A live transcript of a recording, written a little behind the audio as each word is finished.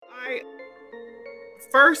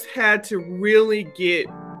first had to really get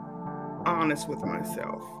honest with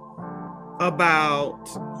myself about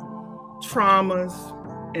traumas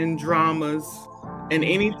and dramas and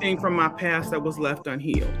anything from my past that was left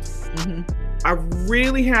unhealed. Mm-hmm. I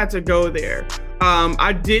really had to go there.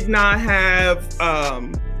 I did not have, a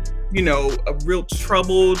real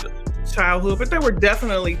troubled childhood, but there were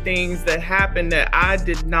definitely things that happened that I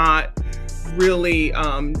did not really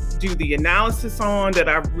do the analysis on, that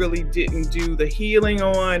I really didn't do the healing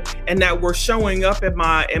on, and that were showing up in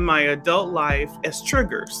my adult life as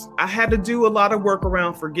triggers. I had to do a lot of work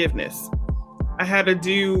around forgiveness. I had to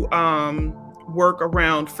do work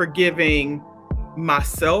around forgiving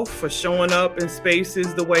myself for showing up in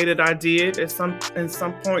spaces the way that I did in some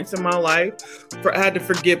points in my life. I had to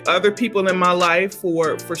forgive other people in my life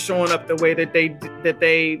for showing up the way that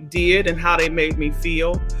they did and how they made me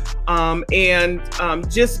feel.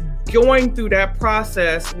 Just going through that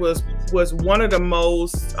process was one of the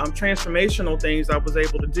most transformational things I was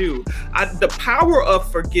able to do. The power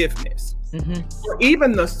of forgiveness, or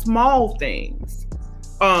even the small things,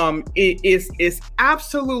 is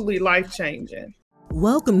absolutely life-changing.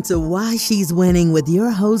 Welcome to Why She's Winning with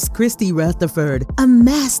your host, Christy Rutherford, a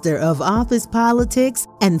master of office politics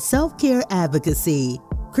and self-care advocacy.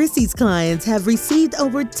 Christy's clients have received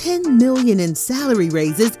over $10 million in salary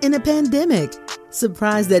raises in a pandemic.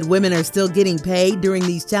 Surprised that women are still getting paid during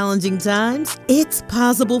these challenging times? It's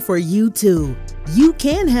possible for you too. You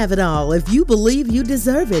can have it all if you believe you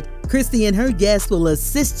deserve it. Christy and her guests will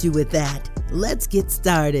assist you with that. Let's get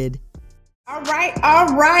started. All right.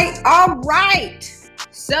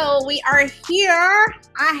 So we are here.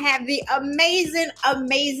 I have the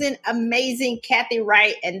amazing Kathy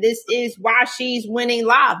Wright, and this is Why She's Winning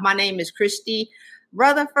Live. My name is Christy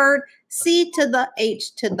Rutherford, C to the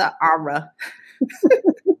H to the R.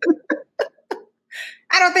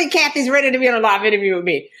 I don't think Kathy's ready to be on a live interview with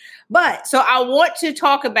me. But so I want to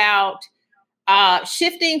talk about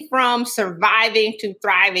shifting from surviving to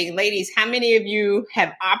thriving. Ladies, how many of you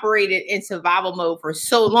have operated in survival mode for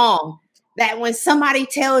so long that when somebody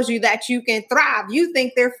tells you that you can thrive, you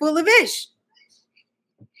think they're full of ish?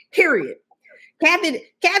 Period. Kathy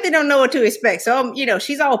don't know what to expect. So,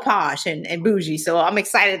 she's all posh and bougie. So I'm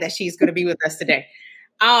excited that she's going to be with us today.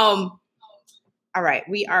 All right.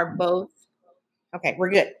 We are both. Okay, we're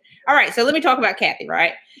good. All right. So let me talk about Kathy,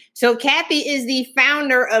 right? So Kathy is the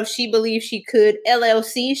founder of She Believes She Could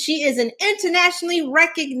LLC. She is an internationally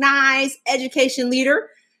recognized education leader,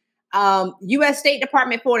 U.S. State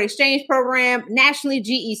Department Foreign Exchange Program, nationally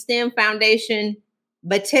GE STEM Foundation,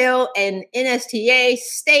 Battelle and NSTA,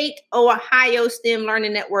 State Ohio STEM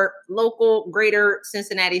Learning Network, local Greater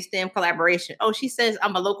Cincinnati STEM Collaboration. Oh, she says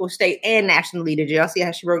I'm a local, state, and national leader. Did y'all see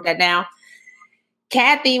how she wrote that down?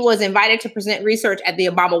 Kathy was invited to present research at the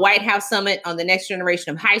Obama White House Summit on the next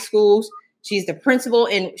generation of high schools. She was the principal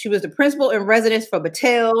in residence for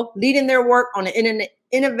Battelle, leading their work on the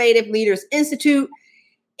Innovative Leaders Institute,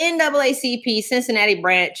 NAACP Cincinnati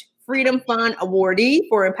branch, Freedom Fund awardee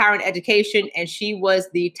for empowering education, and she was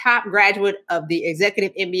the top graduate of the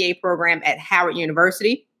executive MBA program at Howard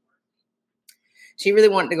University. She really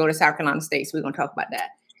wanted to go to South Carolina State, so we're going to talk about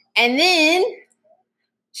that. And then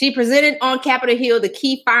she presented on Capitol Hill the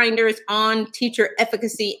key findings on teacher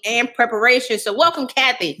efficacy and preparation. So welcome,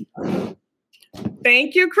 Kathy.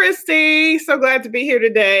 Thank you, Christy. So glad to be here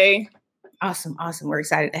today. Awesome. We're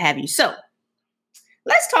excited to have you. So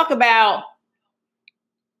let's talk about,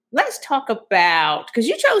 because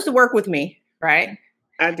you chose to work with me, right?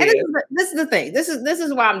 I did. And this is the thing. This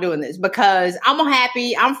is why I'm doing this, because I'm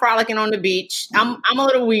happy. I'm frolicking on the beach. I'm a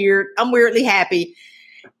little weird. I'm weirdly happy.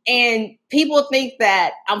 And people think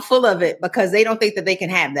that I'm full of it because they don't think that they can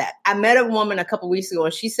have that. I met a woman a couple weeks ago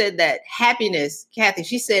and she said that happiness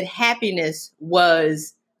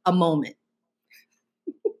was a moment.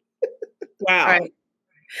 Wow. Right?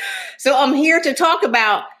 So I'm here to talk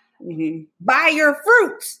about by your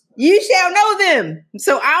fruits, you shall know them.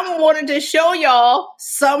 So I'm wanting to show y'all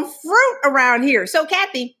some fruit around here. So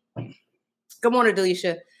Kathy, good morning,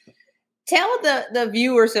 Delisha. Tell the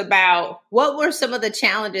viewers about what were some of the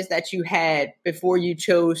challenges that you had before you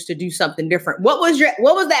chose to do something different. What was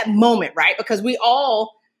that moment, right? Because we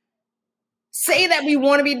all say that we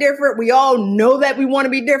want to be different. We all know that we want to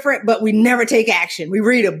be different, but we never take action. We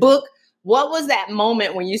read a book. What was that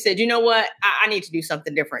moment when you said, you know what, I need to do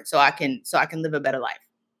something different so I can live a better life?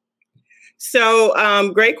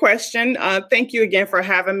 So great question. Thank you again for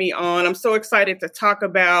having me on. I'm so excited to talk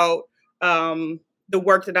about the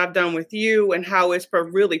work that I've done with you and how it's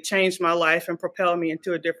really changed my life and propelled me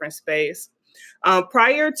into a different space.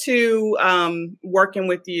 Prior to working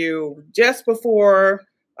with you, just before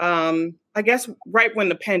I guess right when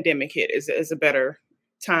the pandemic hit is a better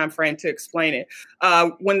time frame to explain it.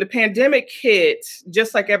 When the pandemic hit,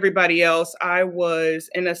 just like everybody else, I was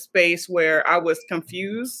in a space where I was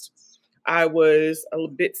confused. I was a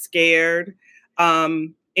bit scared.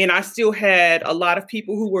 And I still had a lot of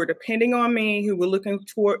people who were depending on me, who were looking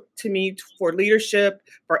to me for leadership,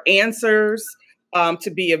 for answers,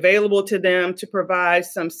 to be available to them, to provide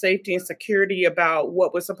some safety and security about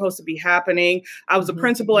what was supposed to be happening. I was a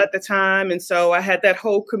principal at the time, and so I had that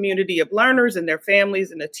whole community of learners and their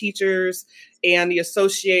families and the teachers and the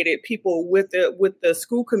associated people with the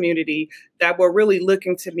school community that were really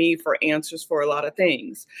looking to me for answers for a lot of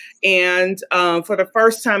things. And for the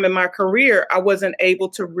first time in my career, I wasn't able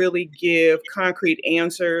to really give concrete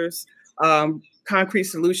answers, concrete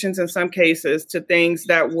solutions in some cases to things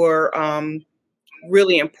that were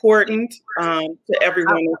really important to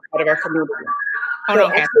everyone inside of our community.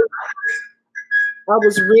 So I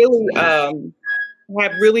was really,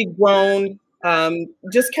 have really grown,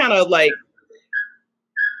 just kind of like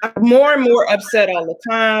more and more upset all the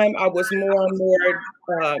time. I was more and more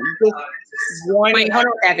just wanting. Wait, hold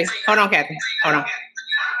on, Kathy. Hold on.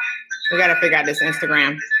 We got to figure out this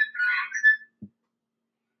Instagram.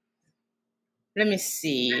 Let me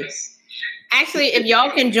see. Actually, if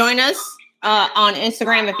y'all can join us on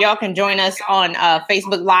Instagram, if y'all can join us on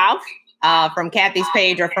Facebook Live from Kathy's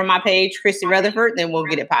page or from my page, Christy Rutherford, then we'll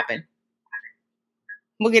get it popping.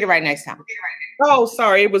 We'll get it right next time. Oh,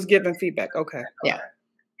 sorry. It was giving feedback. Okay. Yeah.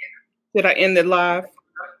 Did I end it live?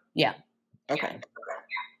 Yeah. Okay.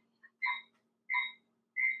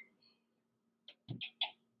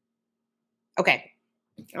 Okay.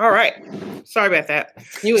 All right. Sorry about that.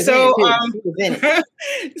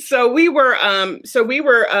 So we were,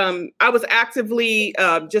 I was actively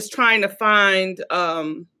just trying to find,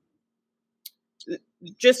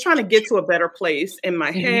 just trying to get to a better place in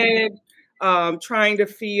my head, trying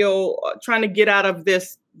to get out of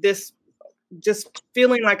this just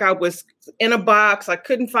feeling like I was in a box. I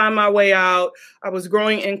couldn't find my way out. I was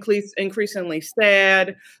growing increasingly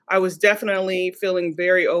sad. I was definitely feeling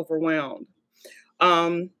very overwhelmed.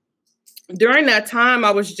 During that time,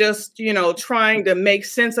 I was just, trying to make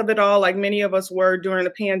sense of it all, like many of us were during the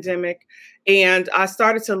pandemic. And I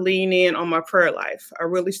started to lean in on my prayer life. I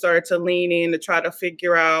really started to lean in to try to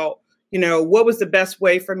figure out, what was the best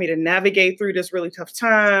way for me to navigate through this really tough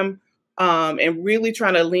time. And really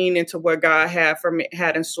trying to lean into what God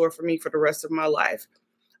had in store for me for the rest of my life.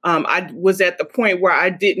 I was at the point where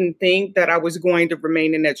I didn't think that I was going to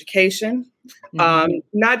remain in education,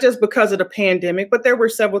 not just because of the pandemic, but there were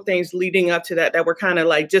several things leading up to that were kind of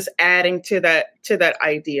like just adding to that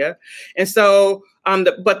idea. And so,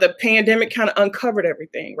 but the pandemic kind of uncovered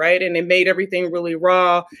everything, right? And it made everything really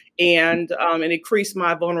raw and increased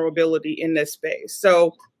my vulnerability in this space.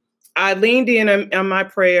 So I leaned in on my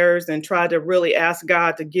prayers and tried to really ask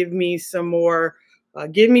God to give me some more,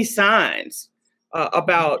 give me signs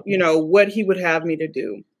about, what he would have me to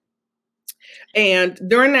do. And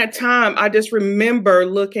during that time, I just remember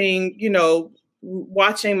looking,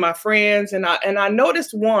 watching my friends, and I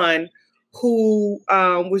noticed one who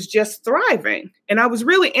was just thriving. And I was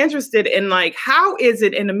really interested in like, how is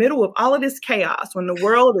it in the middle of all of this chaos when the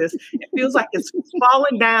world it feels like it's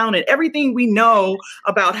falling down and everything we know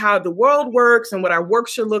about how the world works and what our work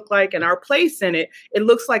should look like and our place in it, it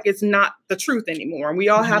looks like it's not the truth anymore. And we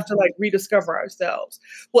all have to like rediscover ourselves.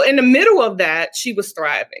 Well, in the middle of that, she was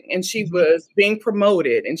thriving and she was being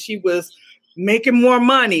promoted and she was making more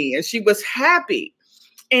money and she was happy.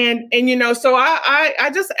 And so I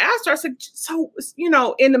just asked her, I said, so,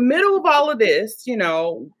 in the middle of all of this,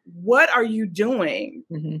 what are you doing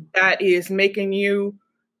that is making you,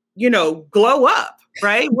 glow up,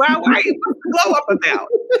 right? Why are you glow up about?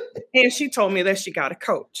 And she told me that she got a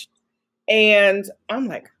coach. And I'm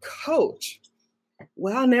like, coach?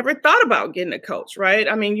 Well, I never thought about getting a coach, right?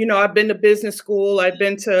 I mean, I've been to business school. I've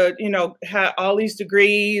been to, had all these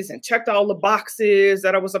degrees and checked all the boxes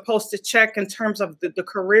that I was supposed to check in terms of the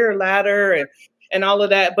career ladder and all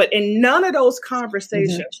of that. But in none of those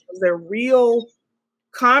conversations was there real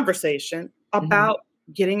conversation about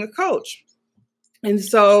getting a coach. And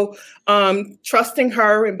so trusting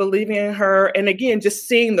her and believing in her, and again, just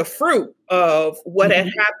seeing the fruit of what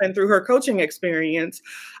had happened through her coaching experience,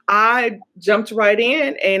 I jumped right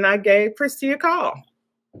in and I gave Christy a call.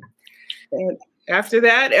 And after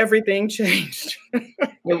that, everything changed.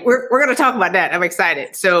 We're going to talk about that. I'm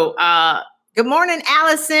excited. So good morning,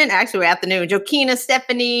 Allison. Actually, afternoon. Jokina,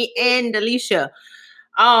 Stephanie, and Alicia.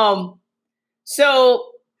 So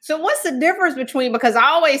what's the difference between, because I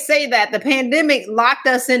always say that the pandemic locked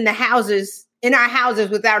us in our houses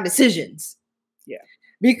with our decisions. Yeah.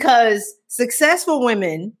 because successful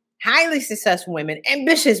women, highly successful women,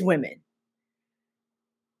 ambitious women,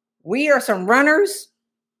 we are some runners.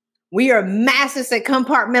 We are masters at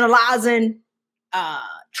compartmentalizing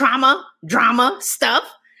trauma, drama, stuff,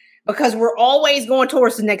 because we're always going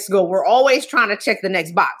towards the next goal. We're always trying to check the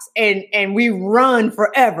next box, and we run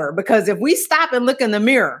forever, because if we stop and look in the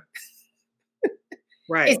mirror,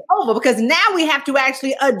 right, it's over, because now we have to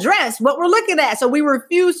actually address what we're looking at. So we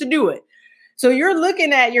refuse to do it. So you're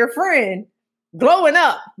looking at your friend glowing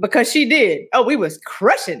up because she did. Oh, we was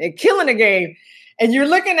crushing and killing the game. And you're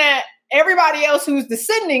looking at everybody else who's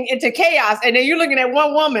descending into chaos. And then you're looking at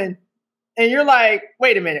one woman and you're like,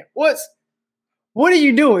 wait a minute, what are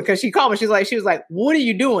you doing? Because she called me. She was like, what are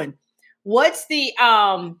you doing? What's the,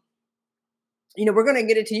 we're going to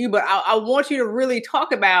get it to you, but I want you to really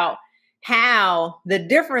talk about how the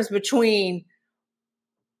difference between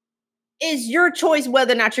is your choice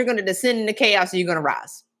whether or not you're going to descend into chaos or you're going to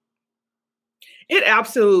rise. It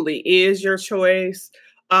absolutely is your choice.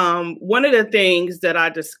 One of the things that I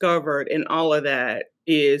discovered in all of that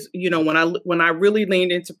is, when I really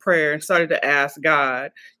leaned into prayer and started to ask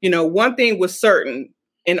God, one thing was certain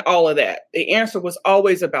in all of that. The answer was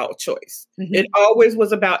always about choice. Mm-hmm. It always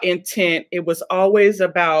was about intent. It was always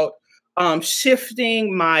about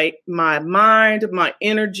shifting my mind, my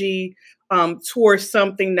energy towards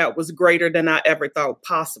something that was greater than I ever thought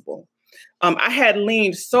possible. I had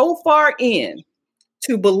leaned so far in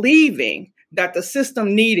to believing that the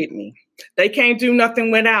system needed me. They can't do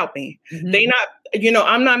nothing without me. Mm-hmm. They not,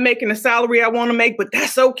 I'm not making the salary I want to make, but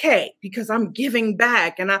that's okay because I'm giving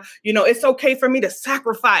back, and it's okay for me to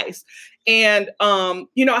sacrifice. And,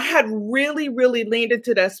 I had really, really leaned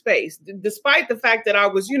into that space, despite the fact that I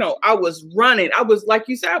was running. I was, like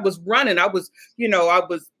you said, I was running. I was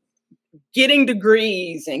getting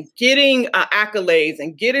degrees and getting accolades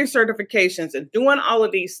and getting certifications and doing all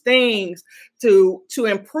of these things to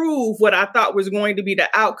improve what I thought was going to be the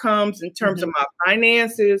outcomes in terms mm-hmm. of my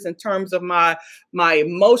finances, in terms of my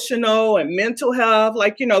emotional and mental health,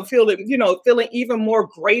 feeling even more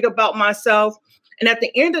great about myself. And at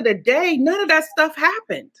the end of the day, none of that stuff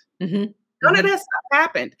happened. Mm-hmm. None of that stuff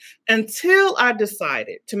happened until I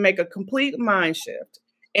decided to make a complete mind shift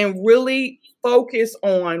and really focus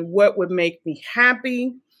on what would make me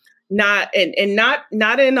happy. Not in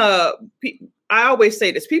a, I always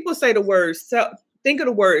say this, people say the word, think of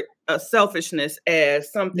the word selfishness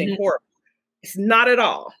as something mm-hmm. horrible. It's not at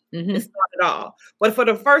all. Mm-hmm. It's not at all. But for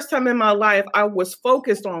the first time in my life, I was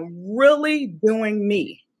focused on really doing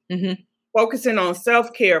me. Mm-hmm. Focusing on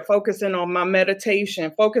self-care, focusing on my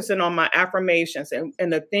meditation, focusing on my affirmations and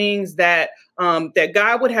the things that that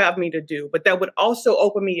God would have me to do, but that would also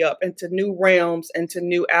open me up into new realms and to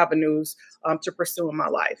new avenues to pursue in my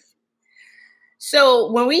life. So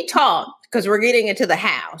when we talk, because we're getting into the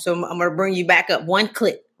how, so I'm going to bring you back up one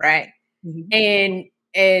clip, right? Mm-hmm.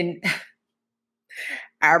 And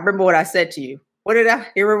I remember what I said to you. You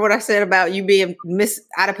remember what I said about you being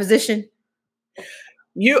out of position?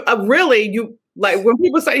 You like when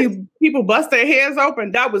people say people bust their heads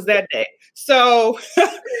open, that was that day. So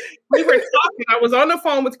we were talking. I was on the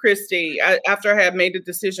phone with Christy after I had made the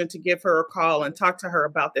decision to give her a call and talk to her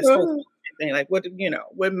about this whole thing, like what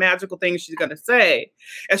magical things she's going to say.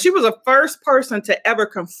 And she was the first person to ever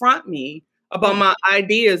confront me about my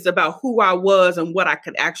ideas about who I was and what I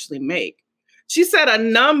could actually make. She said a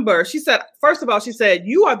number. She said, first of all,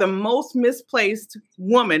 you are the most misplaced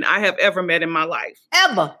woman I have ever met in my life.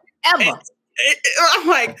 Ever. And I'm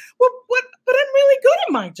like, well, what? But I'm really good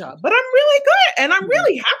at my job. But I'm really good. And I'm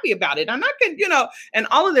really happy about it. I'm not going to, and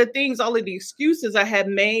all of the things, all of the excuses I had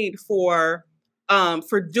made for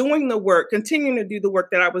doing the work, continuing to do the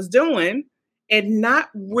work that I was doing and not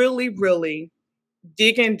really, really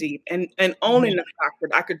digging deep and owning the fact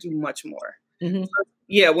that I could do much more. Mm-hmm.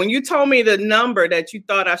 Yeah, when you told me the number that you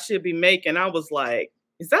thought I should be making, I was like,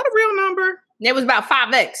 is that a real number? It was about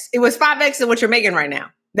 5X. It was 5X of what you're making right now.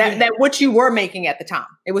 That what you were making at the time.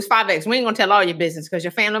 It was 5X. We ain't going to tell all your business because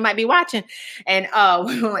your family might be watching. And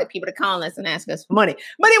we don't like people to call us and ask us for money.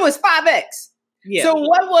 But it was 5X. Yeah.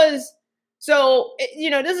 So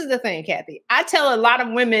this is the thing, Kathy. I tell a lot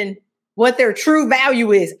of women what their true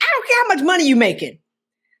value is. I don't care how much money you're making.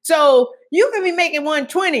 So you can be making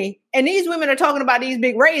 120 and these women are talking about these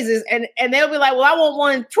big raises and they'll be like, well, I want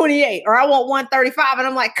 128 or I want 135. And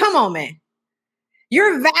I'm like, come on, man.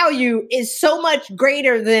 Your value is so much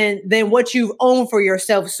greater than what you've owned for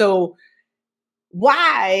yourself. So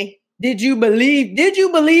why did you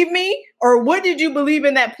believe me? Or what did you believe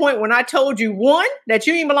in that point when I told you, one, that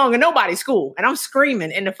you didn't belong in nobody's school? And I'm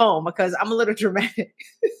screaming in the phone because I'm a little dramatic.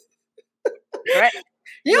 Right?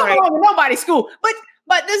 You don't belong in nobody's school.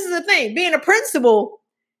 But this is the thing, being a principal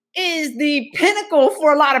is the pinnacle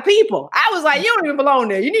for a lot of people. I was like, you don't even belong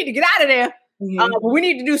there. You need to get out of there. But we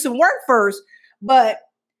need to do some work first. But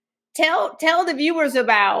tell the viewers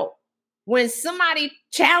about when somebody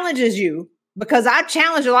challenges you, because I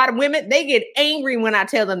challenge a lot of women, they get angry when I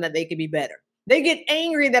tell them that they can be better. They get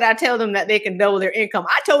angry that I tell them that they can double their income.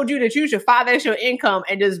 I told you that you should 5x your income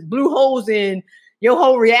and just blew holes in your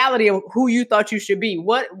whole reality of who you thought you should be.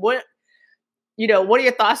 What are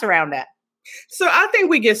your thoughts around that? So I think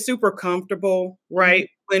we get super comfortable, right?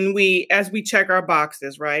 When as we check our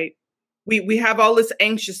boxes, right? We have all this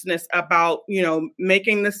anxiousness about,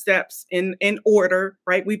 making the steps in order,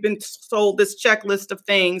 right? We've been sold this checklist of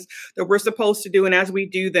things that we're supposed to do. And as we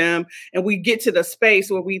do them and we get to the space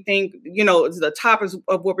where we think, it's the top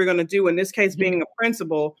of what we're going to do, in this case, being a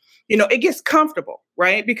principal, it gets comfortable,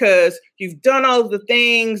 right? Because you've done all of the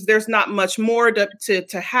things. There's not much more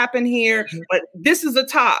to happen here, but this is the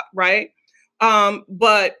top, right?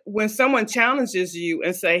 But when someone challenges you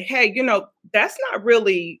and say, hey, that's not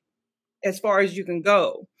really as far as you can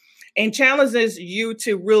go, and challenges you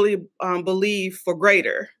to really believe for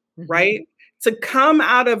greater, right? To come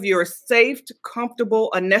out of your safe,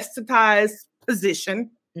 comfortable, anesthetized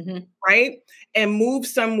position, right? And move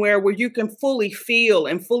somewhere where you can fully feel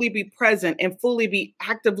and fully be present and fully be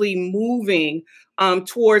actively moving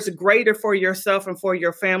towards greater for yourself and for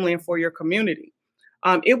your family and for your community.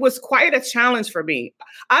 It was quite a challenge for me.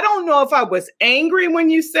 I don't know if I was angry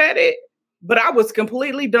when you said it, but I was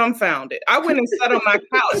completely dumbfounded. I went and sat on my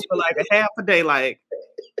couch for like a half a day, like,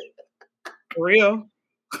 for real?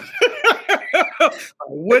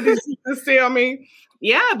 What did you just tell me?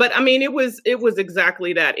 Yeah, but I mean, it was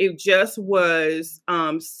exactly that. It just was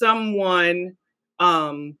someone,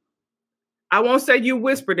 I won't say you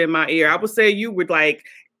whispered in my ear. I would say you were like,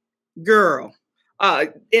 girl,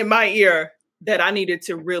 in my ear, that I needed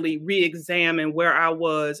to really re-examine where I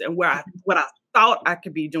was and what I thought I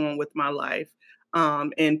could be doing with my life,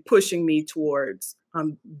 and pushing me towards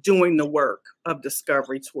doing the work of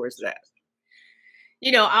discovery towards that.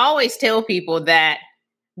 I always tell people that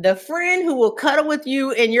the friend who will cuddle with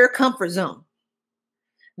you in your comfort zone,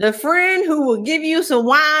 the friend who will give you some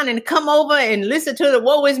wine and come over and listen to the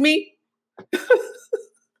woe is me in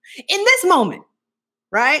this moment,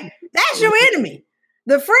 right? That's your enemy.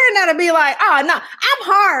 The friend that'll be like, oh no, I'm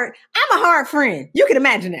hard. I'm a hard friend. You can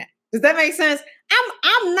imagine that. Does that make sense?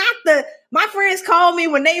 I'm not my friends call me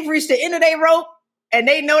when they've reached the end of their rope and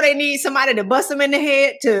they know they need somebody to bust them in the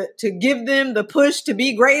head to give them the push to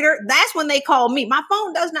be greater. That's when they call me. My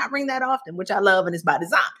phone does not ring that often, which I love, and it's by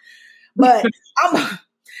design. But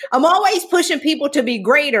I'm always pushing people to be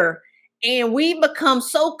greater. And we become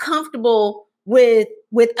so comfortable with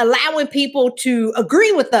allowing people to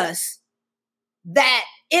agree with us that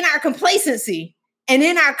in our complacency and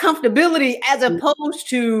in our comfortability, as opposed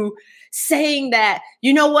to saying that,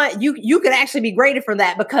 you know what, you could actually be greater for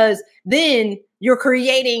that, because then you're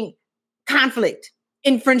creating conflict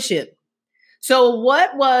in friendship. So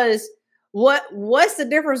what's the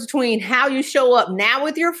difference between how you show up now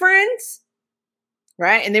with your friends,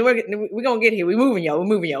 right? And then we're going to get here. We're moving,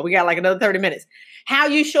 y'all. We got like another 30 minutes. How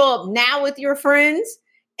you show up now with your friends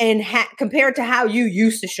and compared to how you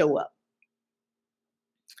used to show up.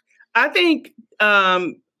 I think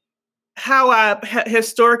how I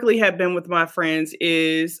historically have been with my friends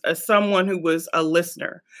is someone who was a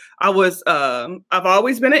listener. I've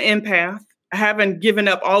always been an empath. I haven't given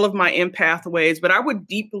up all of my empath ways, but I would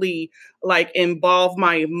deeply involve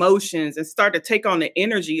my emotions and start to take on the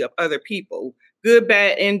energy of other people, good,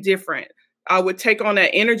 bad, indifferent. I would take on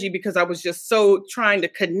that energy because I was just so trying to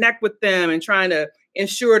connect with them and trying to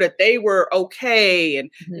ensure that they were okay, and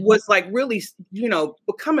was really,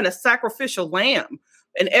 becoming a sacrificial lamb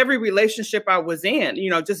in every relationship I was in,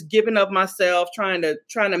 just giving up myself, trying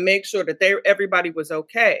to make sure that everybody was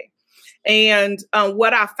okay. And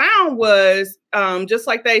what I found was, just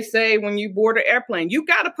like they say, when you board an airplane, you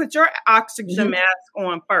got to put your oxygen mask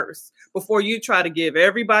on first before you try to give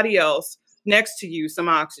everybody else next to you some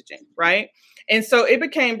oxygen, right? And so it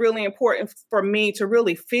became really important for me to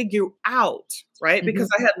really figure out, right? Because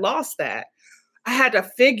I had lost that. I had to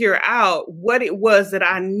figure out what it was that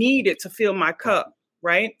I needed to fill my cup,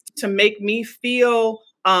 right? To make me feel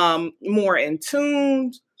more in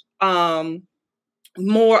tune,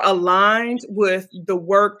 more aligned with the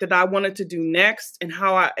work that I wanted to do next, and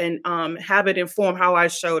have it inform how I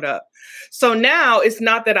showed up. So now it's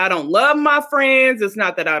not that I don't love my friends. It's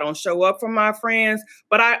not that I don't show up for my friends,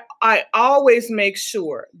 but I always make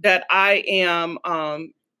sure that I am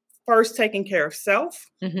first taking care of self,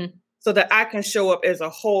 so that I can show up as a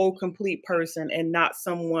whole, complete person and not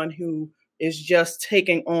someone who is just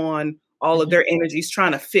taking on all of their energies,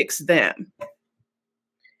 trying to fix them.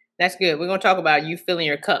 That's good. We're going to talk about you filling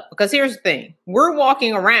your cup, because here's the thing. We're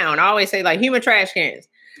walking around. I always say, like, human trash cans.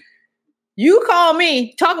 You call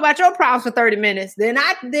me, talk about your problems for 30 minutes. Then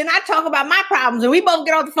I talk about my problems, and we both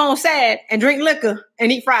get off the phone sad and drink liquor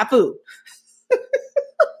and eat fried food.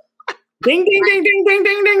 Ding, ding, ding, ding, ding,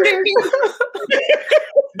 ding, ding, ding, ding.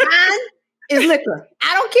 Mine is liquor.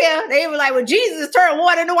 I don't care. They were like, well, Jesus turned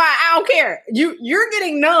water into wine. I don't care. You're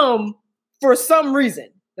getting numb for some reason.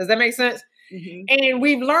 Does that make sense? Mm-hmm. And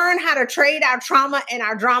we've learned how to trade our trauma and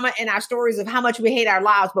our drama and our stories of how much we hate our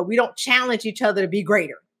lives, but we don't challenge each other to be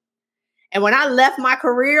greater. And when I left my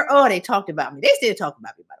career, they talked about me. They still talk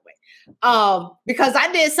about me, by the way, because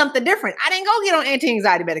I did something different. I didn't go get on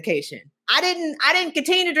anti-anxiety medication. I didn't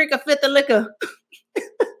continue to drink a fifth of liquor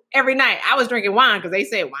every night. I was drinking wine because they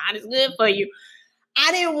said wine is good for you.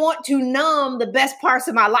 I didn't want to numb the best parts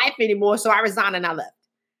of my life anymore, so I resigned and I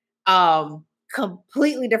left.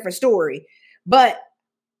 Completely different story. But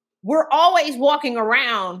we're always walking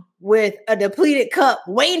around with a depleted cup,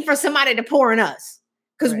 waiting for somebody to pour in us.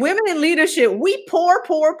 Because women in leadership, we pour,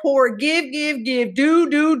 give,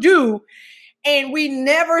 do. And we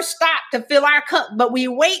never stop to fill our cup. But we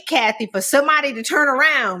wait, Kathy, for somebody to turn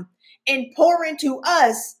around and pour into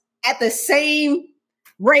us at the same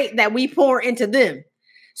rate that we pour into them.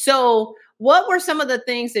 So what were some of the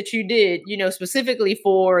things that you did, specifically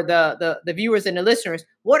for the viewers and the listeners?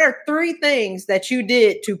 What are 3 things that you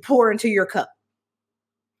did to pour into your cup?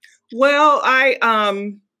 Well, I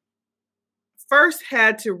first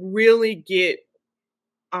had to really get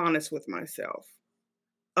honest with myself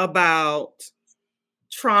about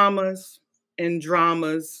traumas and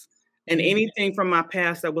dramas and anything from my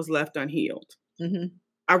past that was left unhealed. Mm-hmm.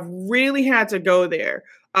 I really had to go there.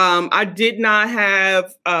 I did not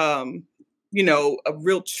have, a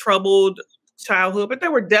real troubled childhood, but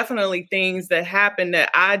there were definitely things that happened that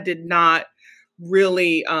I did not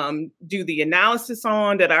really do the analysis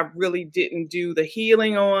on, that I really didn't do the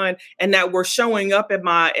healing on, and that were showing up in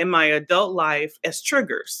my adult life as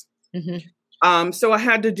triggers. Mm-hmm. So I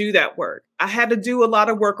had to do that work. I had to do a lot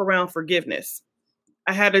of work around forgiveness.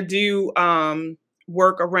 I had to do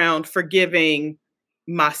work around forgiving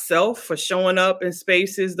myself for showing up in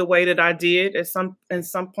spaces the way that I did in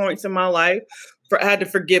some points in my life. I had to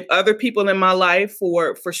forgive other people in my life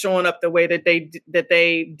for showing up the way that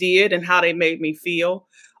they did and how they made me feel.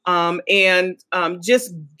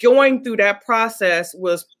 Just going through that process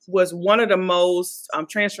was one of the most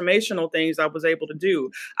transformational things I was able to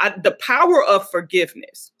do. The power of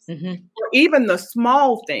forgiveness, mm-hmm. or even the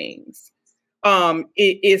small things,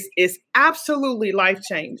 is absolutely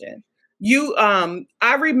life-changing.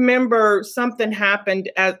 I remember something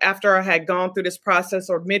happened after I had gone through this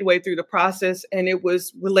process, or midway through the process, and it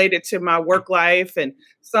was related to my work life, and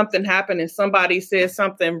something happened and somebody said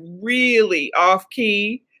something really off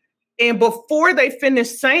key. And before they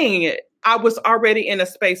finished saying it, I was already in a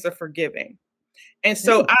space of forgiving. And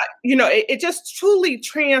so it just truly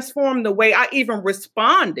transformed the way I even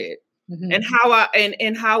responded. Mm-hmm.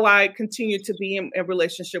 And how I continue to be in a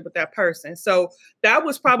relationship with that person. So that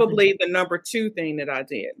was probably the number 2 thing that I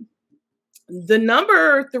did. The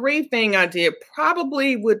number 3 thing I did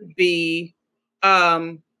probably would be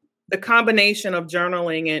the combination of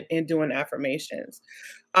journaling and doing affirmations.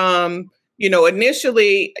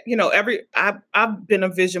 Initially, I've been a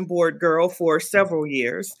vision board girl for several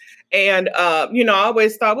years. And, I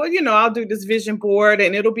always thought, I'll do this vision board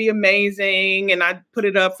and it'll be amazing. And I put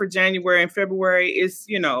it up for January and February. It's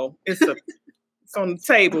on the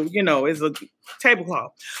table, it's a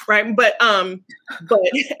tablecloth, right? But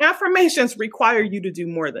affirmations require you to do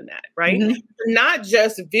more than that, right? Mm-hmm. Not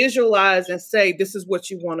just visualize and say, this is what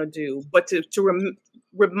you want to do, but to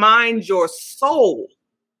remind your soul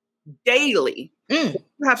daily. You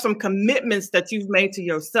have some commitments that you've made to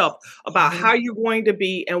yourself about how you're going to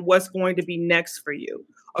be and what's going to be next for you.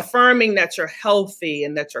 Affirming that you're healthy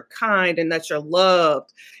and that you're kind and that you're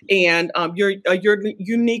loved and you're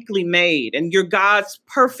uniquely made and you're God's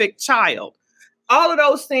perfect child. All of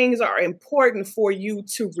those things are important for you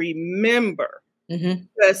to remember,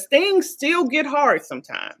 because things still get hard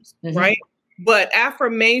sometimes, right? But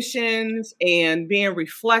affirmations and being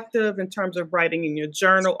reflective in terms of writing in your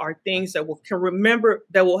journal are things that will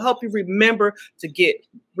help you remember to get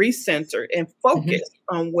recentered and focused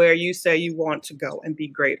on where you say you want to go and be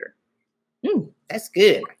greater. That's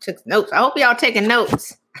good. I took notes. I hope y'all taking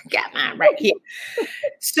notes. I got mine right here.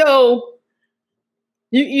 So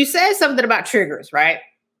you said something about triggers, right?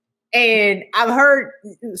 And I've heard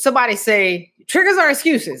somebody say triggers are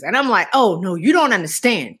excuses. And I'm like, oh no, you don't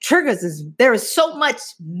understand. There is so much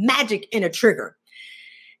magic in a trigger.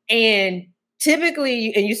 And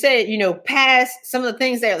typically, and you said, past some of the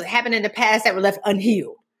things that happened in the past that were left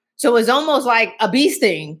unhealed. So it's almost like a bee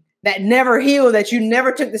sting that never healed, that you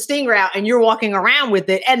never took the stinger out and you're walking around with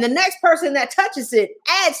it. And the next person that touches it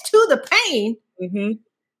adds to the pain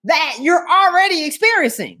that you're already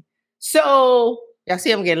experiencing. So y'all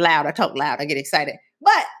see, I'm getting loud. I talk loud. I get excited.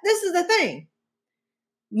 But this is the thing.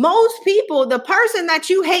 Most people, the person that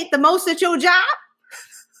you hate the most at your job,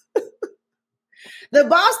 the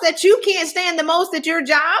boss that you can't stand the most at your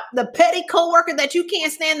job, the petty coworker that you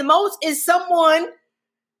can't stand the most is someone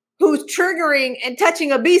who's triggering and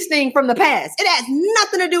touching a bee sting from the past. It has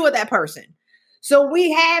nothing to do with that person. So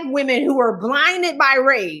we have women who are blinded by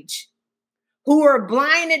rage, who are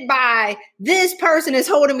blinded by this person is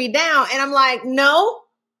holding me down. And I'm like, no,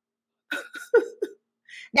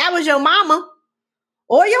 that was your mama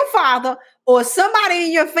or your father or somebody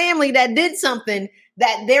in your family that did something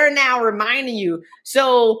that they're now reminding you.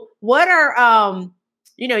 So what are,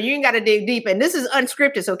 you ain't got to dig deep. And this is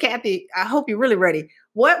unscripted. So Kathy, I hope you're really ready.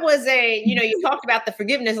 What was you talked about the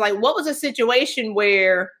forgiveness. Like, what was a situation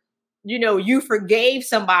where, you forgave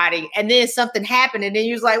somebody and then something happened and then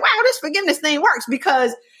you was like, wow, this forgiveness thing works,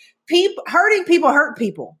 because hurting people hurt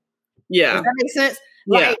people. Yeah. Does that make sense?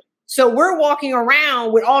 Yeah. Like, so we're walking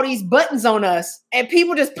around with all these buttons on us and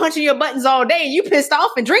people just punching your buttons all day and you pissed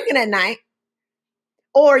off and drinking at night.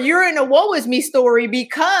 Or you're in a woe is me story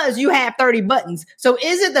because you have 30 buttons. So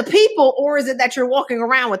is it the people or is it that you're walking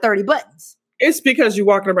around with 30 buttons? It's because you're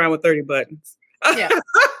walking around with 30 buttons. Yeah.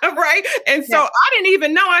 Right. And so I didn't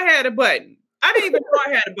even know I had a button. I didn't even know I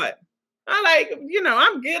had a button. I'm like,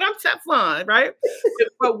 I'm good. I'm Teflon. Right.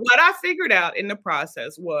 But what I figured out in the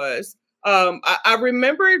process was, I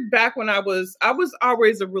remembered back when I was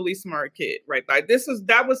always a really smart kid, right? Like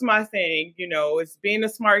that was my thing, it's being a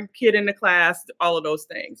smart kid in the class, all of those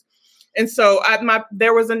things. And so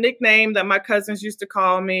there was a nickname that my cousins used to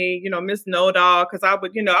call me, Miss Know-It-All, because I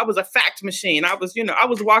was a fact machine. I was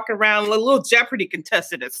walking around a little Jeopardy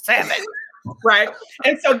contestant at 7, right?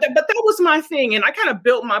 And so, but that was my thing. And I kind of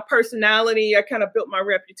built my personality. I kind of built my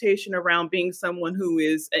reputation around being someone who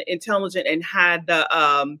is intelligent and had the,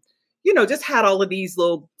 just had all of these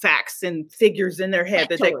little facts and figures in their head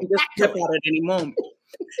that they can just flip out at any moment.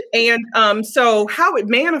 And so how it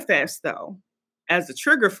manifests, though, as a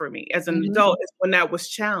trigger for me as an adult is when that was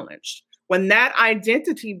challenged, when that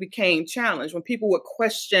identity became challenged, when people would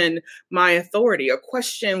question my authority or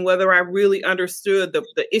question whether I really understood the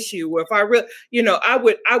issue, or if I really, I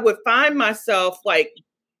would find myself like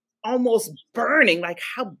almost burning, like,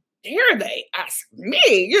 how dare they ask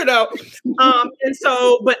me, and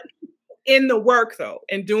so, but in the work though,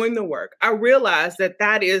 in doing the work, I realized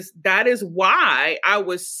that is why I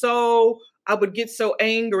would get so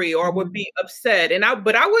angry or would be upset.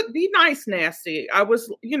 But I would be nice, nasty. I would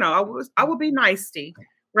be nasty.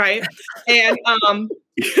 Right. And,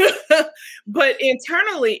 but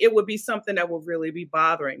internally it would be something that would really be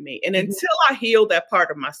bothering me. And until I healed that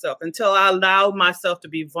part of myself, until I allowed myself to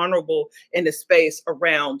be vulnerable in the space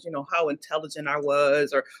around, how intelligent I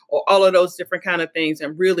was or all of those different kind of things,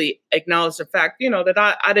 and really acknowledge the fact,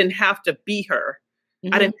 that I didn't have to be her.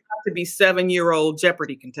 I didn't have to be 7-year-old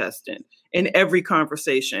Jeopardy contestant in every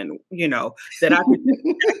conversation, that I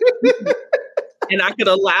could, and I could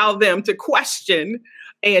allow them to question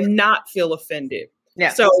and not feel offended.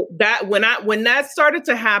 Yeah. So that when that started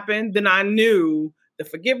to happen, then I knew the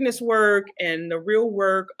forgiveness work and the real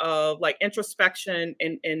work of like introspection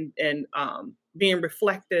and being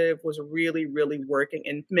reflective was really, really working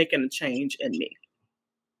and making a change in me.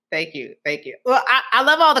 Thank you. Thank you. Well, I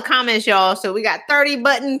love all the comments, y'all. So we got 30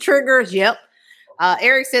 button triggers. Yep.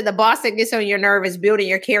 Eric said the boss that gets on your nerve is building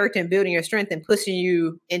your character and building your strength and pushing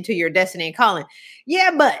you into your destiny and calling.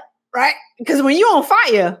 Yeah, but right. Because when you're on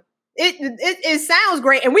fire, it sounds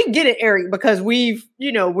great. And we get it, Eric, because we're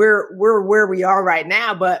where we are right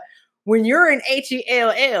now. But when you're in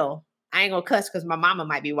HELL, I ain't gonna cuss because my mama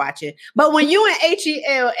might be watching. But when you in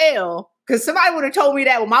HELL, because somebody would have told me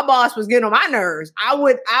that when my boss was getting on my nerves, I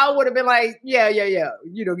would have been like, yeah,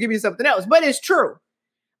 give me something else. But it's true.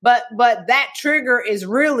 But that trigger is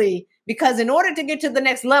really because in order to get to the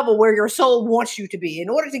next level where your soul wants you to be, in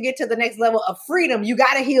order to get to the next level of freedom, you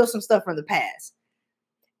got to heal some stuff from the past.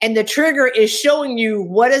 And the trigger is showing you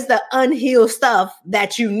what is the unhealed stuff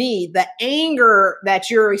that you need. The anger that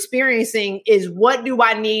you're experiencing is what do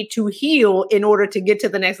I need to heal in order to get to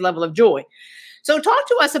the next level of joy? So talk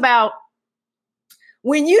to us about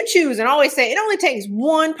when you choose, and I always say it only takes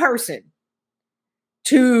one person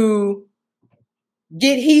to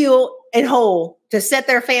get healed and whole, to set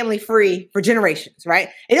their family free for generations, right?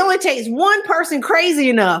 It only takes one person crazy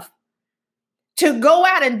enough to go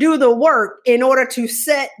out and do the work in order to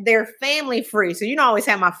set their family free. So you don't always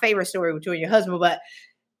have my favorite story with you and your husband, but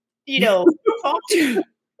talk to.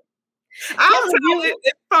 I'll tell it.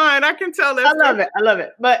 It's fine. I can tell it. I love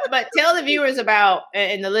it. But tell the viewers about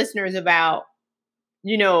and the listeners about,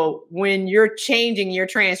 when you're changing, you're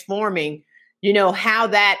transforming, how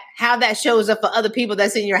that shows up for other people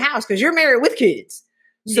that's in your house, because you're married with kids.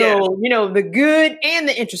 So, the good and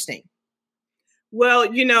the interesting.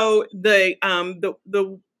 Well, the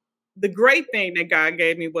great thing that God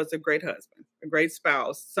gave me was a great husband, a great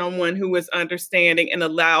spouse, someone who is understanding and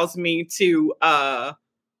allows me to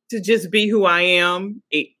just be who I am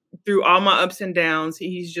through all my ups and downs.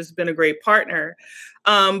 He's just been a great partner.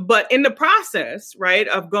 But in the process, right,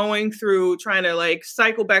 of going through, trying to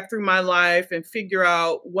cycle back through my life and figure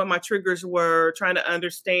out what my triggers were, trying to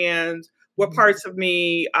understand what parts of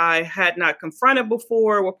me I had not confronted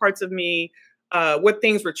before, what parts of me, what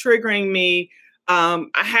things were triggering me. I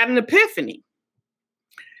had an epiphany,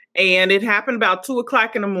 and it happened about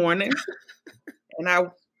 2:00 in the morning. And I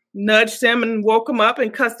nudged him and woke him up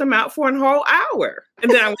and cussed him out for a whole hour.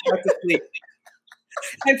 And then I went back to sleep.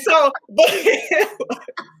 And so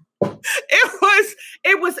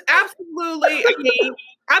it was absolutely,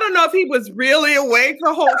 I don't know if he was really awake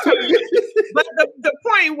the whole time, but the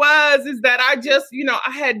point is that I just,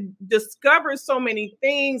 I had discovered so many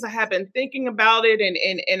things. I had been thinking about it,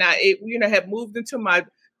 and I had moved into my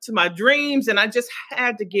dreams, and I just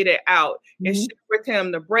had to get it out and share with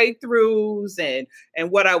him the breakthroughs and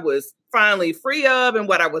what I was finally free of, and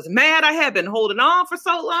what I was mad I had been holding on for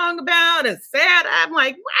so long about, and sad. I'm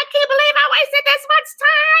like, I can't believe I wasted this much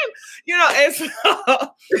time, and so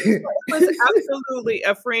it was absolutely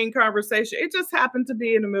a freeing conversation. It just happened to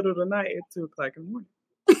be in the middle of the night at 2:00 in the morning.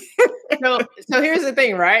 So here's the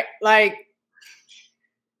thing, right?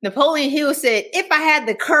 Napoleon Hill said, if I had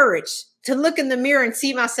the courage to look in the mirror and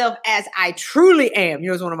see myself as I truly am,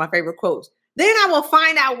 it's one of my favorite quotes, then I will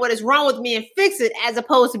find out what is wrong with me and fix it, as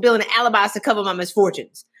opposed to building alibis to cover my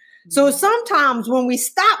misfortunes. So sometimes when we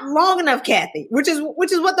stop long enough, Kathy, which is what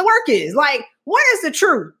the work is, what is the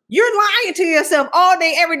truth? You're lying to yourself all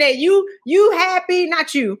day, every day. You happy,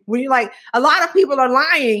 not you. When you're a lot of people are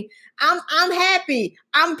lying. I'm happy,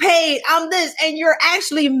 I'm paid, I'm this, and you're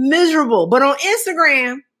actually miserable. But on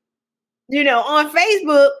Instagram, on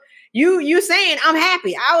Facebook, you saying I'm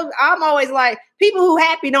happy. I'm always people who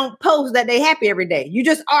happy don't post that they happy every day. You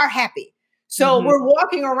just are happy. So we're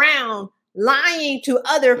walking around lying to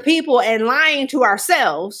other people and lying to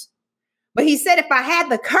ourselves. But he said, if I had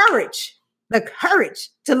the courage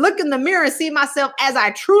to look in the mirror and see myself as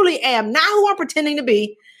I truly am, not who I'm pretending to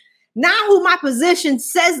be, not who my position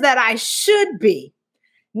says that I should be,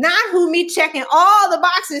 not who me checking all the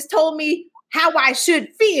boxes told me how I should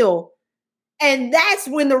feel. And that's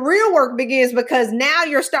when the real work begins, because now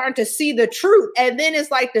you're starting to see the truth. And then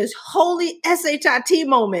it's like this holy SHIT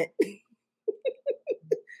moment.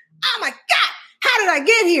 Oh my God, how did I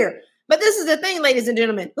get here? But this is the thing, ladies and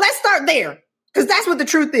gentlemen. Let's start there, because that's what the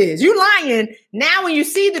truth is. You lying. Now when you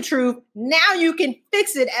see the truth, now you can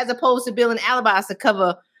fix it, as opposed to building alibis to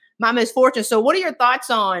cover my misfortune. So what are your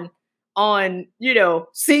thoughts on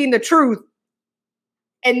seeing the truth?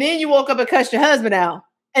 And then you woke up and cussed your husband out.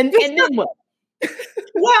 And then what?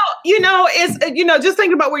 Well, it's, just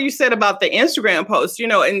thinking about what you said about the Instagram post,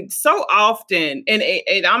 and so often,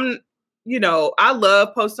 and I'm, I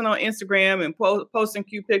love posting on Instagram and posting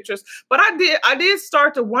cute pictures, but I did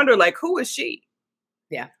start to wonder, who is she?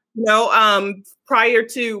 Yeah. Prior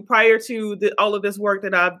to all of this work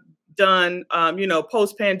that I've done,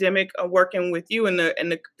 post pandemic, working with you and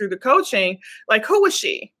through the coaching, who is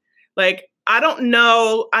she? I don't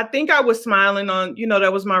know. I think I was smiling on,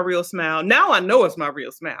 that was my real smile. Now I know it's my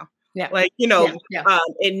real smile. Yeah.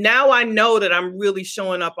 And now I know that I'm really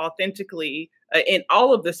showing up authentically in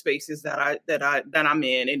all of the spaces that I'm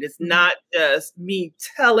in. And it's not just me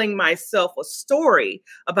telling myself a story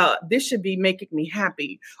about this should be making me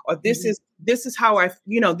happy, or this is how I,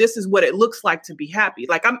 this is what it looks like to be happy.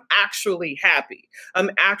 I'm actually happy. I'm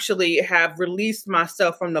actually have released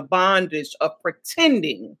myself from the bondage of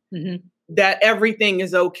pretending that everything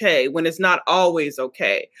is okay when it's not always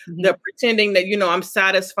okay. The pretending that, I'm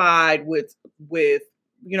satisfied with,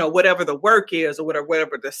 whatever the work is, or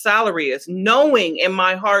whatever the salary is, knowing in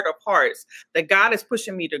my heart of hearts that God is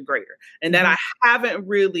pushing me to greater, and that I haven't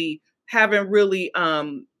really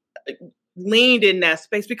leaned in that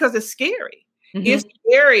space because it's scary. It's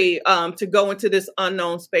scary to go into this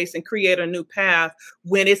unknown space and create a new path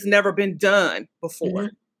when it's never been done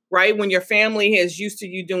before. Right? When your family is used to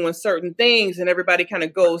you doing certain things and everybody kind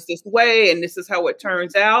of goes this way and this is how it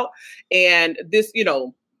turns out. And this,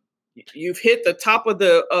 you've hit the top of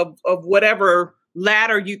of whatever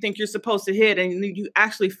ladder you think you're supposed to hit. And you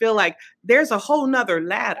actually feel like there's a whole nother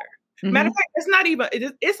ladder. Matter of fact, it's not even,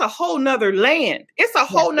 it's a whole nother land. It's a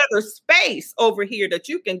whole nother space over here that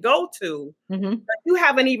you can go to that you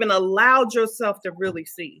haven't even allowed yourself to really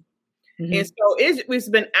see. And so it's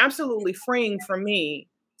been absolutely freeing for me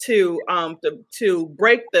to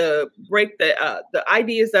break the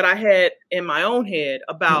ideas that I had in my own head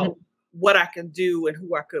about what I can do and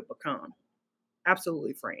who I could become.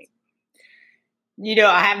 Absolutely freeing.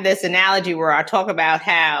 I have this analogy where I talk about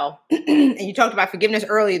how, and you talked about forgiveness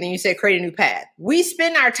earlier, then you said create a new path. We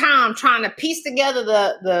spend our time trying to piece together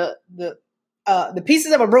the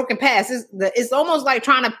pieces of a broken past. It's almost like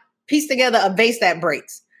trying to piece together a vase that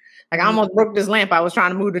breaks. Like I almost broke this lamp. I was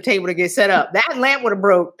trying to move the table to get set up. That lamp would have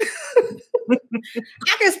broke.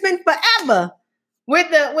 I could spend forever with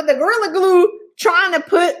the Gorilla Glue trying to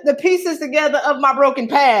put the pieces together of my broken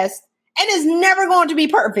past. And it's never going to be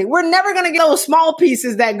perfect. We're never going to get those small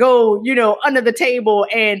pieces that go, under the table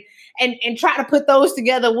and try to put those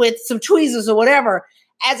together with some tweezers or whatever,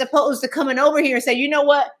 as opposed to coming over here and say, you know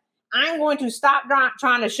what? I'm going to stop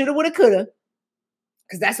trying to shoulda, woulda, coulda.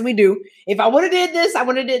 Because that's what we do. If I would have did this, I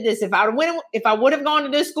would have did this. If I would have gone to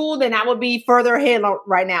this school, then I would be further ahead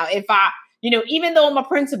right now. If I, even though I'm a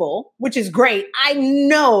principal, which is great, I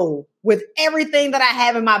know with everything that I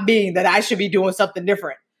have in my being that I should be doing something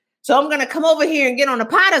different. So I'm going to come over here and get on the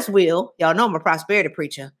potter's wheel. Y'all know I'm a prosperity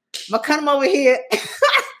preacher. I'm going to come over here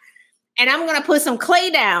and I'm going to put some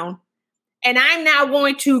clay down, and I'm now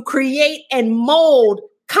going to create and mold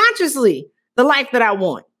consciously the life that I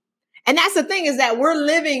want. And that's the thing, is that we're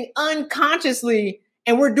living unconsciously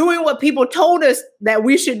and we're doing what people told us that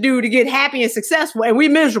we should do to get happy and successful. And we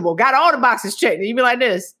miserable, got all the boxes checked. And you be like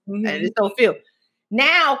this, and it don't feel.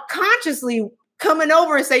 Now, consciously coming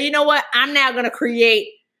over and say, you know what? I'm now going to create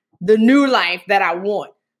the new life that I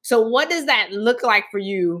want. So what does that look like for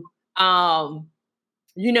you? And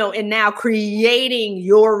now creating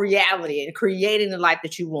your reality and creating the life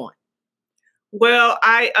that you want. Well,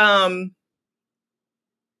 I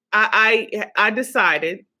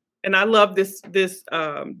decided, and I love this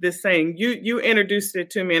saying. You introduced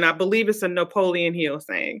it to me, and I believe it's a Napoleon Hill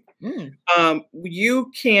saying.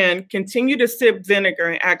 You can continue to sip vinegar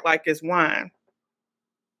and act like it's wine,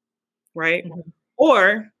 right?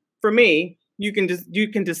 Or for me, you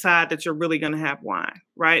can decide that you're really going to have wine,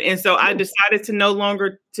 right? And so I decided to no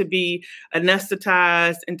longer to be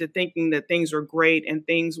anesthetized into thinking that things were great and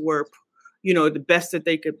things were, the best that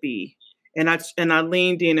they could be. And I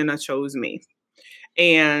leaned in and I chose me.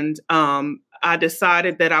 And I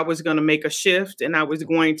decided that I was going to make a shift, and I was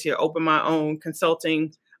going to open my own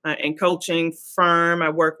consulting and coaching firm. I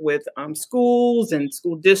work with schools and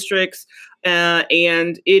school districts, and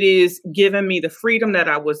it is giving me the freedom that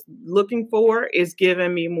I was looking for. It's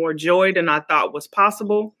giving me more joy than I thought was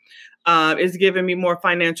possible. It's giving me more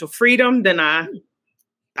financial freedom than I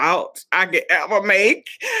could ever make.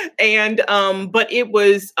 And but it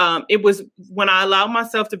was when I allowed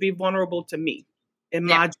myself to be vulnerable to me and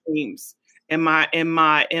my dreams and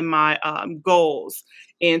my goals,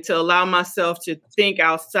 and to allow myself to think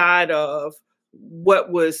outside of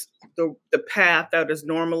what was the path that is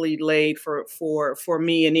normally laid for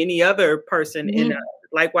me and any other person in a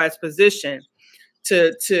likewise position,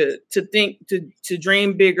 to think, to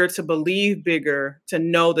dream bigger, to believe bigger, to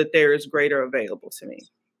know that there is greater available to me.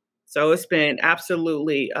 So it's been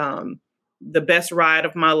absolutely the best ride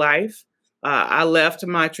of my life. I left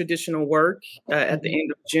my traditional work at the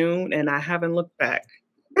end of June, and I haven't looked back.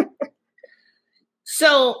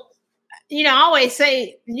 So, I always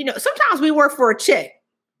say, sometimes we work for a check,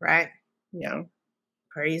 right? Yeah.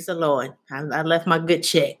 Praise the Lord. I left my good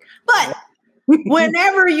check. But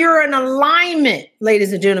whenever you're in alignment,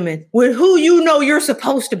 ladies and gentlemen, with who you're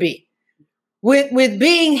supposed to be, with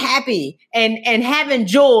being happy and having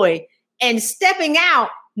joy and stepping out,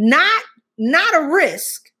 not a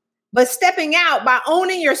risk, but stepping out by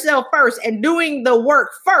owning yourself first and doing the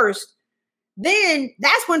work first, then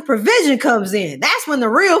that's when provision comes in. That's when the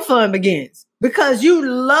real fun begins, because you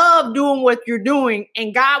love doing what you're doing,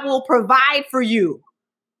 and God will provide for you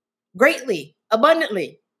greatly,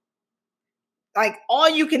 abundantly, like all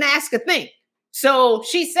you can ask or think. So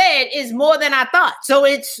she said it's more than I thought. So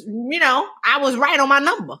it's, I was right on my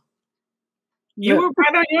number. You were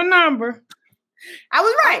right on your number. I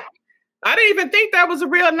was right. I didn't even think that was a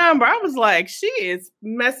real number. I was like, she is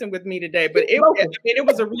messing with me today. But it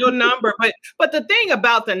was a real number. But the thing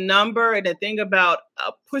about the number and the thing about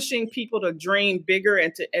pushing people to dream bigger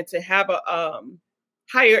and to have a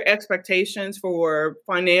higher expectations for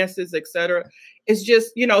finances, et cetera, is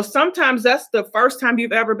just, sometimes that's the first time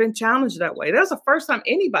you've ever been challenged that way. That's the first time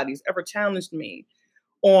anybody's ever challenged me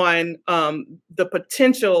on the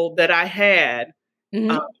potential that I had,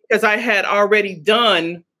 because I had already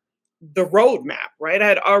done the roadmap, right? I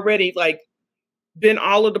had already been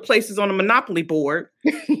all of the places on the Monopoly board,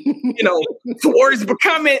 towards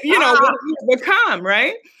becoming, become,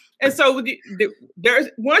 right? And so there's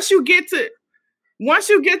once you get to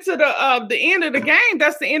the end of the game,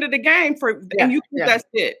 that's the end of the game and you think that's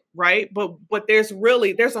it, right? But there's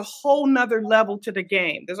a whole nother level to the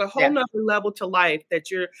game. There's a whole nother level to life that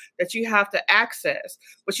you have to access,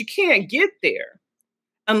 but you can't get there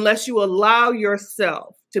unless you allow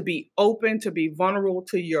yourself to be open, to be vulnerable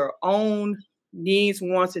to your own needs,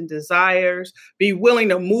 wants, and desires. Be willing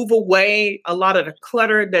to move away a lot of the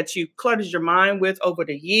clutter that you cluttered your mind with over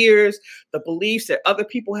the years, the beliefs that other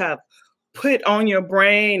people have put on your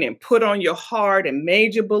brain and put on your heart and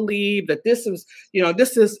made you believe that this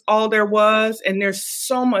is all there was. And there's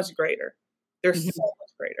so much greater. There's so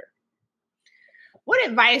much greater. What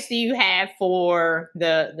advice do you have for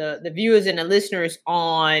the viewers and the listeners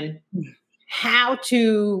on how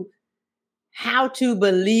to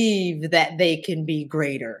believe that they can be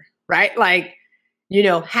greater, right?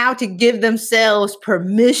 How to give themselves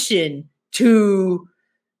permission to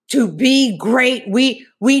be great.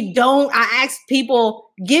 I ask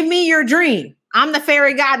people, give me your dream. I'm the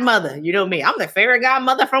fairy godmother. You know me. I'm the fairy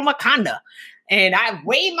godmother from Wakanda. And I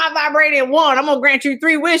wave my vibrating wand. I'm going to grant you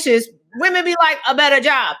 3 wishes. Women be like, a better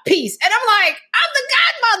job, peace. And I'm like, I'm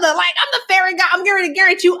the godmother. I'm the fairy god. I'm going to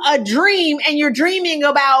guarantee you a dream, and you're dreaming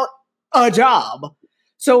about a job.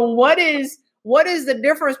 So what is the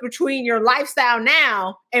difference between your lifestyle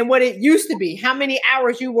now and what it used to be? How many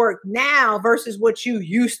hours you work now versus what you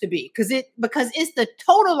used to be? Because it's the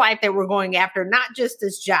total life that we're going after, not just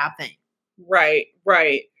this job thing. Right.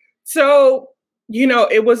 So,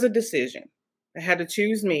 it was a decision. I had to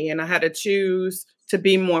choose me, and I had to choose to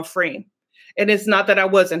be more free. And it's not that I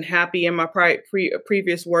wasn't happy in my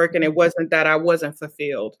previous work, and it wasn't that I wasn't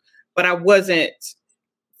fulfilled, but I wasn't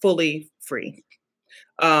fully free.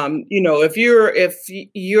 If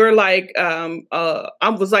you're like, I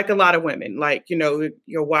was like a lot of women,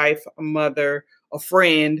 your wife, a mother, a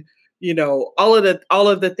friend, all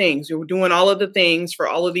of the things. You're doing all of the things for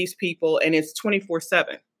all of these people, and it's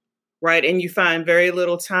 24/7. Right. And you find very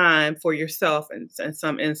little time for yourself in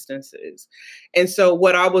some instances. And so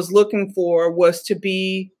what I was looking for was to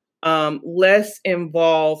be less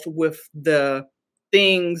involved with the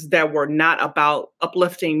things that were not about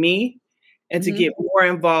uplifting me, and to get more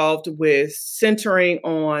involved with centering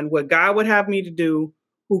on what God would have me to do,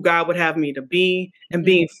 who God would have me to be, and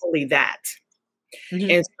being fully that.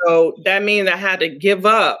 And so that means I had to give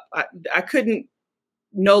up. I could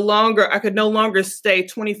no longer stay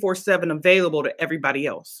 24/7 available to everybody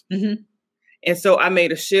else. And so I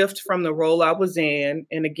made a shift from the role I was in.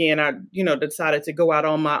 And again, I, decided to go out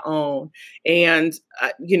on my own, and,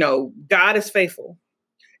 God is faithful.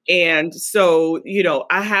 And so,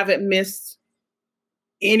 I haven't missed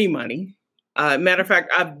any money. Matter of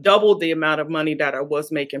fact, I've doubled the amount of money that I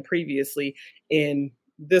was making previously in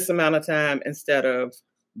this amount of time instead of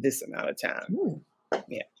this amount of time.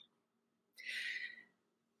 Yeah.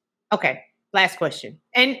 Okay. Last question.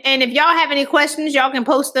 And if y'all have any questions, y'all can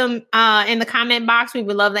post them in the comment box. We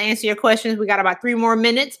would love to answer your questions. We got about 3 more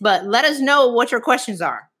minutes, but let us know what your questions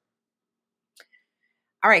are.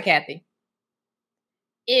 All right, Kathy.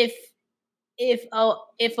 If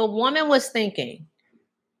a woman was thinking,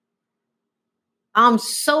 I'm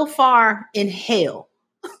so far in hell,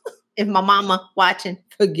 if my mama watching,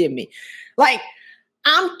 forgive me.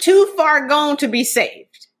 I'm too far gone to be saved.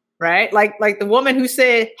 Right? Like the woman who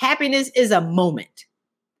said, happiness is a moment.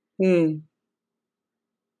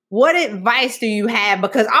 What advice do you have?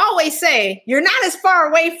 Because I always say, you're not as far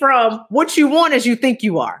away from what you want as you think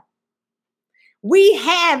you are. We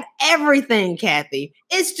have everything, Kathy.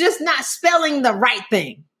 It's just not spelling the right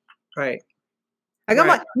thing. Right.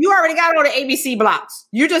 You already got all the ABC blocks.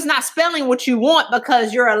 You're just not spelling what you want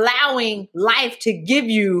because you're allowing life to give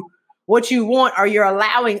you what you want, or you're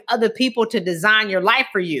allowing other people to design your life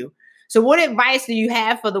for you. So what advice do you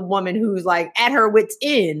have for the woman who's at her wit's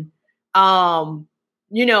end, and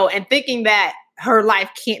thinking that her life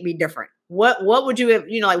can't be different? What would you have,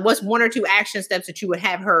 what's 1 or 2 action steps that you would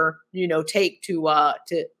have her, take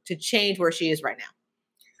to change where she is right now?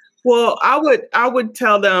 Well, I would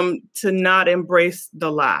tell them to not embrace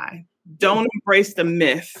the lie. Don't embrace the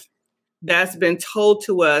myth that's been told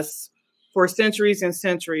to us for centuries and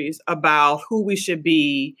centuries about who we should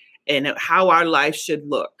be and how our life should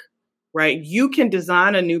look, right? You can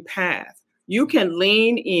design a new path. You can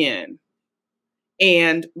lean in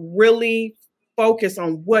and really focus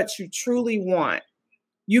on what you truly want.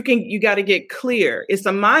 You got to get clear. It's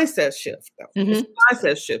a mindset shift, though. It's a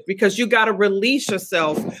mindset shift because you got to release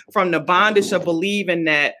yourself from the bondage of believing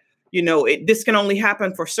that, this can only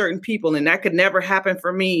happen for certain people and that could never happen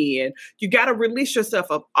for me. And you got to release yourself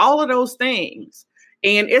of all of those things.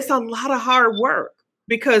 And it's a lot of hard work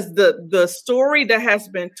because the story that has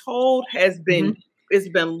been told has been, it's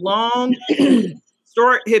been long,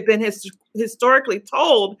 historically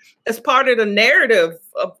told as part of the narrative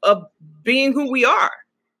of being who we are,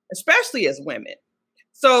 especially as women.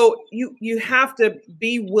 So you have to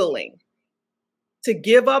be willing to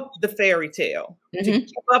give up the fairy tale, to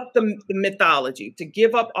give up the mythology, to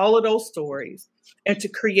give up all of those stories and to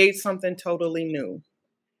create something totally new.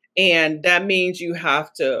 And that means you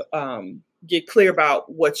have to get clear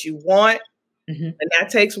about what you want. And that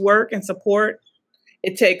takes work and support.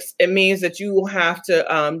 It means that you will have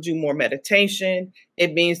to do more meditation.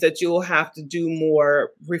 It means that you will have to do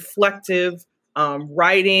more reflective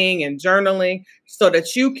writing and journaling so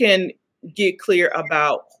that you can get clear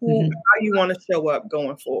about how you want to show up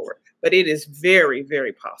going forward. But it is very,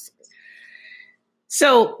 very possible.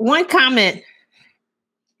 So one comment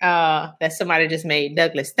that somebody just made,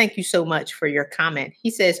 Douglas, thank you so much for your comment.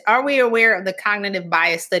 He says, are we aware of the cognitive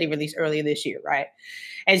bias study released earlier this year? Right.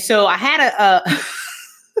 And so I had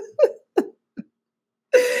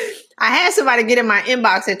I had somebody get in my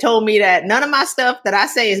inbox and told me that none of my stuff that I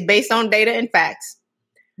say is based on data and facts.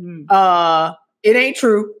 It ain't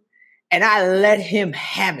true. And I let him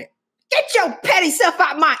have it. Get your petty self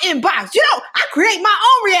out my inbox. I create my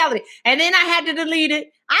own reality. And then I had to delete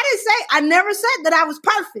it. I never said that I was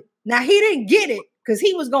perfect. Now, he didn't get it because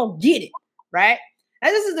he was going to get it, right?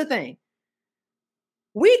 And this is the thing.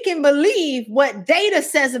 We can believe what data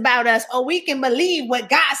says about us, or we can believe what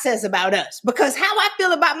God says about us, because how I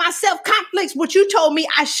feel about myself conflicts what you told me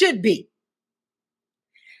I should be.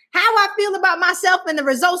 How I feel about myself and the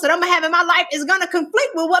results that I'm going to have in my life is going to conflict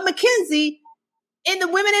with what McKinsey in the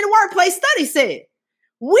Women in the Workplace study said.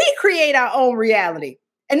 We create our own reality.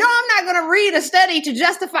 And no, I'm not going to read a study to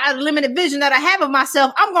justify the limited vision that I have of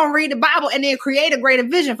myself. I'm going to read the Bible and then create a greater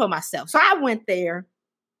vision for myself. So I went there.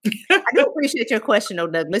 I do appreciate your question, though,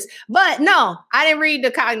 Douglas. But no, I didn't read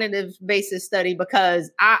the cognitive basis study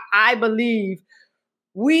because I believe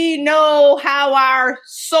we know how our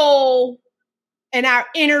soul and our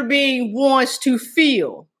inner being wants to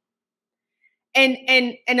feel. And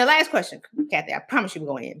the last question, Kathy, I promise you we're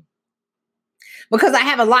going in. Because I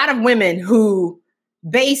have a lot of women who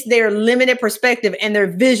base their limited perspective and their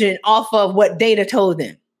vision off of what data told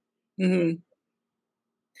them.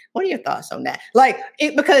 What are your thoughts on that?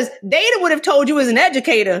 Because data would have told you as an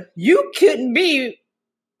educator, you couldn't be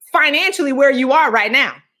financially where you are right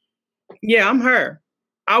now. Yeah, I'm her.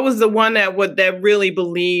 I was the one that really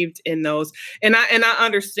believed in those. And I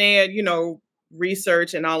understand,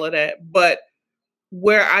 research and all of that. But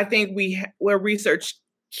where I think where research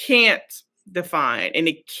can't define and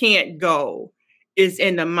it can't go is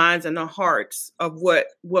in the minds and the hearts of what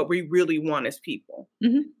we really want as people.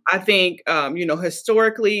 I think,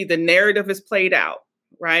 historically, the narrative is played out,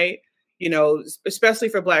 right? Especially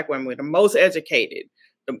for Black women, we're the most educated.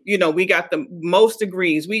 We got the most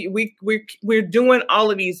degrees. We're doing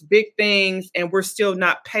all of these big things and we're still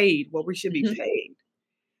not paid what we should be paid.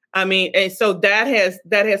 I mean, and so that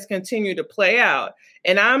has continued to play out.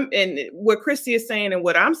 And what Christy is saying and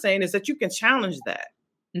what I'm saying is that you can challenge that.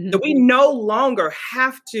 That we no longer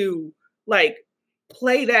have to play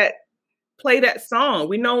that song.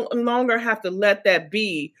 We no longer have to let that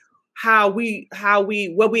be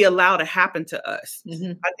what we allow to happen to us.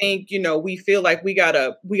 I think, we feel like we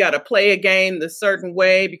gotta play a game the certain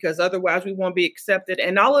way because otherwise we won't be accepted.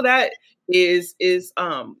 And all of that is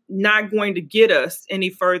not going to get us any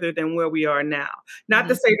further than where we are now. Not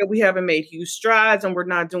to say that we haven't made huge strides and we're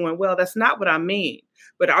not doing well. That's not what I mean.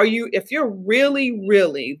 But if you're really,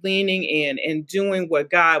 really leaning in and doing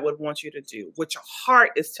what God would want you to do, what your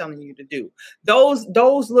heart is telling you to do, those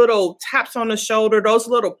little taps on the shoulder, those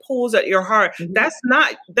little pulls at your heart, that's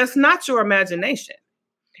not your imagination.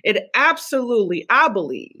 It absolutely, I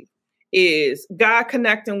believe, is God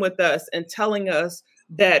connecting with us and telling us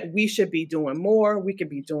that we should be doing more, we could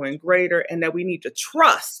be doing greater, and that we need to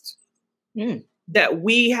trust that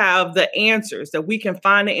we have the answers, that we can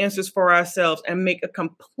find the answers for ourselves and make a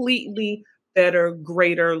completely better,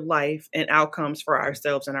 greater life and outcomes for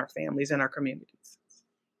ourselves and our families and our communities.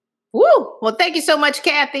 Woo! Well, thank you so much,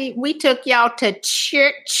 Kathy. We took y'all to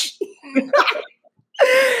church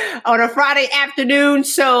on a Friday afternoon.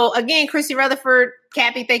 So again, Christy Rutherford,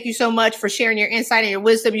 Kathy, thank you so much for sharing your insight and your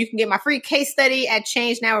wisdom. You can get my free case study at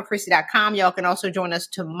changenowwithchristy.com. Y'all can also join us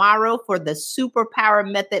tomorrow for the Superpower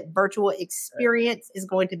Method virtual experience. It's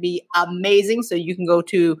going to be amazing. So you can go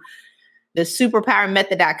to the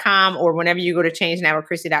superpowermethod.com, or whenever you go to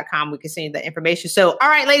changenowwithchristy.com, we can send you the information. So, all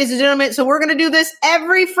right, ladies and gentlemen, so we're going to do this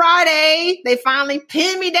every Friday. They finally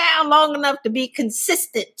pinned me down long enough to be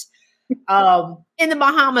consistent in the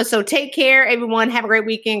Bahamas. So take care, everyone. Have a great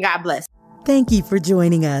weekend. God bless. Thank you for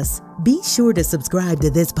joining us. Be sure to subscribe to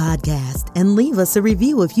this podcast and leave us a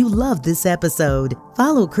review if you love this episode.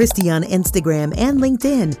 Follow Christy on Instagram and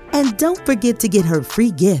LinkedIn. And don't forget to get her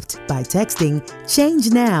free gift by texting Change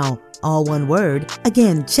Now, all one word.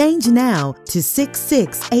 Again, Change Now to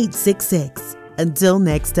 66866. Until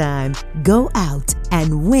next time, go out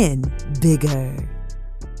and win bigger.